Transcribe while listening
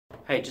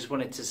Hey, just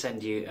wanted to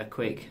send you a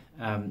quick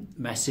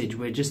message.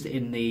 We're just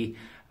in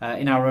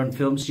our own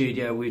film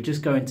studio. We're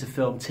just going to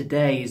film.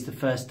 Today is the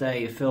first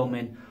day of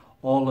filming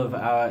all of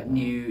our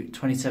new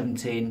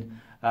 2017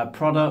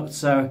 products.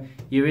 So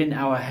you're in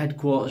our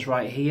headquarters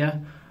right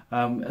here.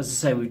 As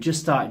I say, we've just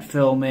started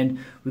filming.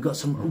 We've got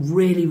some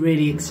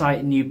really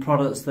exciting new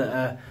products that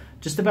are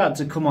just about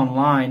to come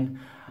online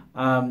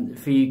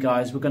for you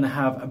guys. We're going to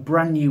have a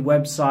brand new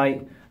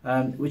website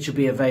which will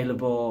be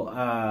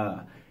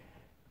available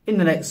in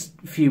the next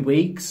few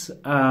weeks.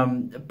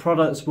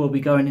 Products will be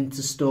going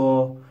into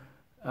store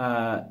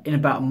in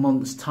about a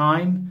month's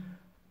time,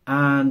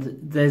 and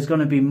there's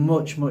going to be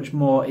much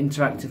more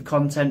interactive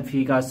content for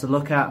you guys to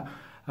look at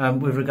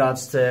with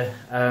regards to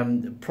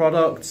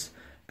products.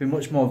 Be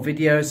much more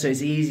videos, so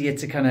it's easier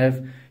to kind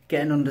of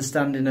get an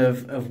understanding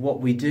of what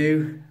we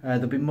do.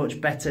 There'll be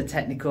much better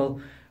technical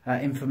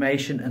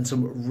information and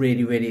some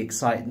really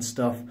exciting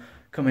stuff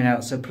coming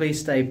out, so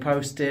please stay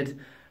posted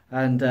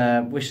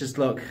and wish us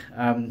luck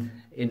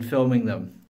in filming them.